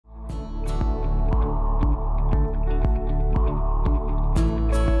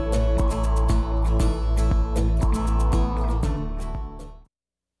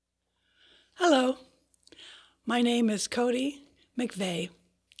My name is Cody McVeigh.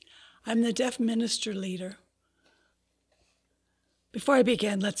 I'm the deaf minister leader. Before I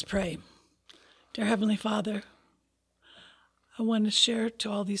begin, let's pray. Dear Heavenly Father, I want to share to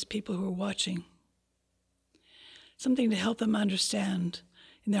all these people who are watching something to help them understand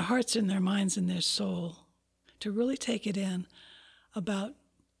in their hearts, in their minds, in their soul, to really take it in about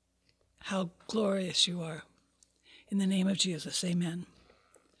how glorious you are. In the name of Jesus, amen.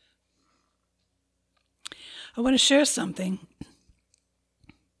 I want to share something.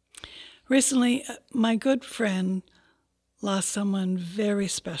 Recently, my good friend lost someone very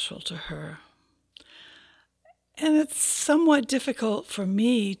special to her. And it's somewhat difficult for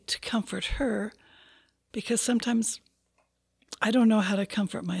me to comfort her because sometimes I don't know how to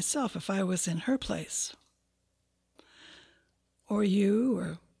comfort myself if I was in her place. Or you,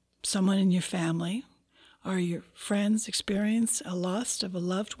 or someone in your family, or your friends experience a loss of a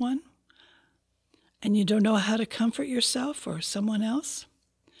loved one, and you don't know how to comfort yourself or someone else.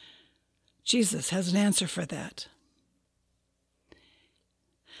 Jesus has an answer for that.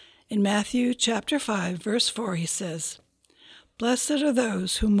 In Matthew chapter 5, verse 4, he says, "Blessed are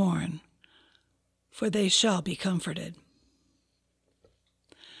those who mourn, for they shall be comforted."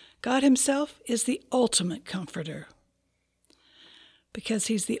 God himself is the ultimate comforter because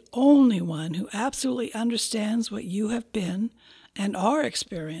he's the only one who absolutely understands what you have been and are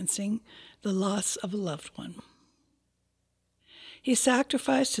experiencing, the loss of a loved one. He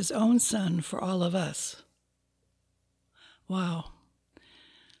sacrificed his own son for all of us. Wow.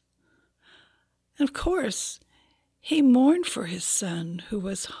 And of course, he mourned for his son who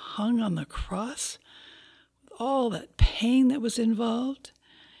was hung on the cross, with all that pain that was involved,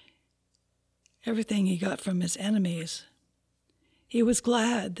 everything he got from his enemies. He was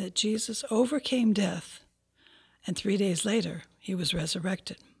glad that Jesus overcame death, and 3 days later, he was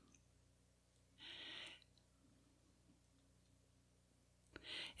resurrected.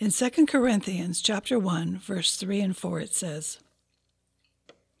 In 2 Corinthians chapter 1, verse 3 and 4, it says,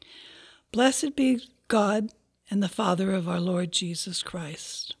 "Blessed be God and the Father of our Lord Jesus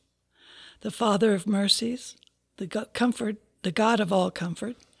Christ, the Father of mercies, the God of all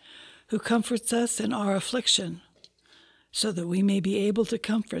comfort, who comforts us in our affliction, so that we may be able to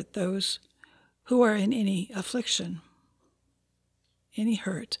comfort those who are in any affliction, any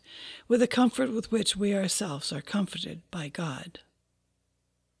hurt, with the comfort with which we ourselves are comforted by God."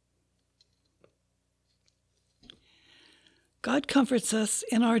 God comforts us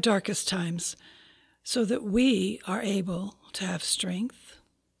in our darkest times so that we are able to have strength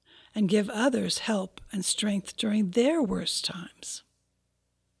and give others help and strength during their worst times.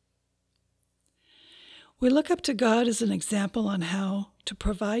 We look up to God as an example on how to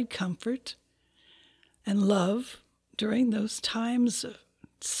provide comfort and love during those times of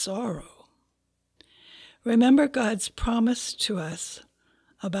sorrow. Remember God's promise to us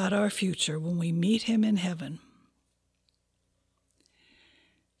about our future when we meet him in heaven.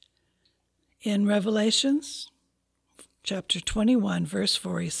 In Revelations chapter 21, verse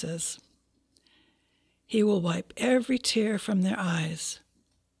 4, he says, "He will wipe every tear from their eyes.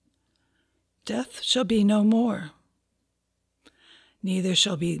 Death shall be no more. Neither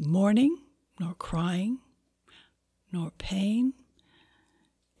shall be mourning, nor crying, nor pain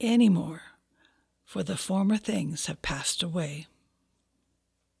any more, for the former things have passed away."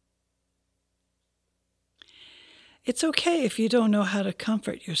 It's okay if you don't know how to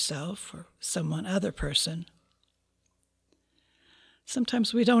comfort yourself or other person.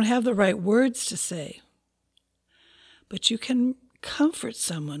 Sometimes we don't have the right words to say, but you can comfort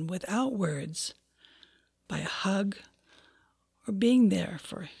someone without words by a hug or being there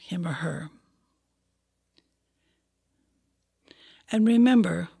for him or her. And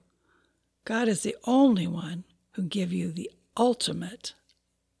remember, God is the only one who can give you the ultimate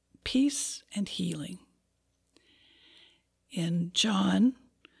peace and healing. In John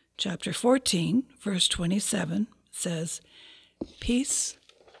chapter 14, verse 27, it says, "Peace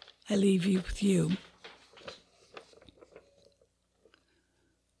I leave you with you.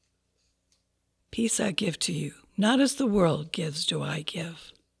 Peace I give to you, not as the world gives do I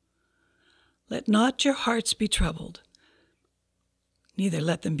give. Let not your hearts be troubled, neither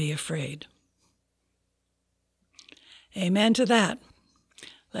let them be afraid." Amen to that.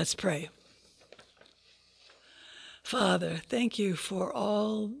 Let's pray. Father, thank you for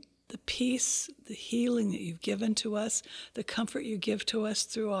all the peace, the healing that you've given to us, the comfort you give to us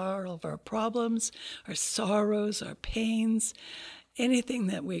through all of our problems, our sorrows, our pains, anything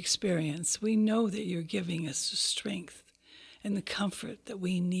that we experience. We know that you're giving us the strength and the comfort that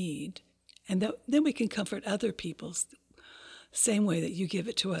we need, and then we can comfort other people. Same way that you give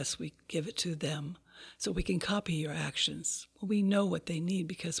it to us, we give it to them. so we can copy your actions. We know what they need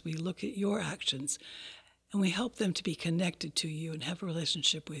because we look at your actions and we help them to be connected to you and have a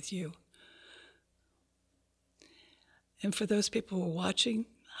relationship with you. And for those people who are watching,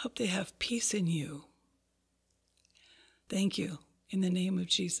 I hope they have peace in you. Thank you. In the name of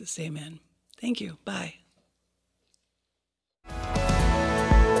Jesus, amen. Thank you. Bye.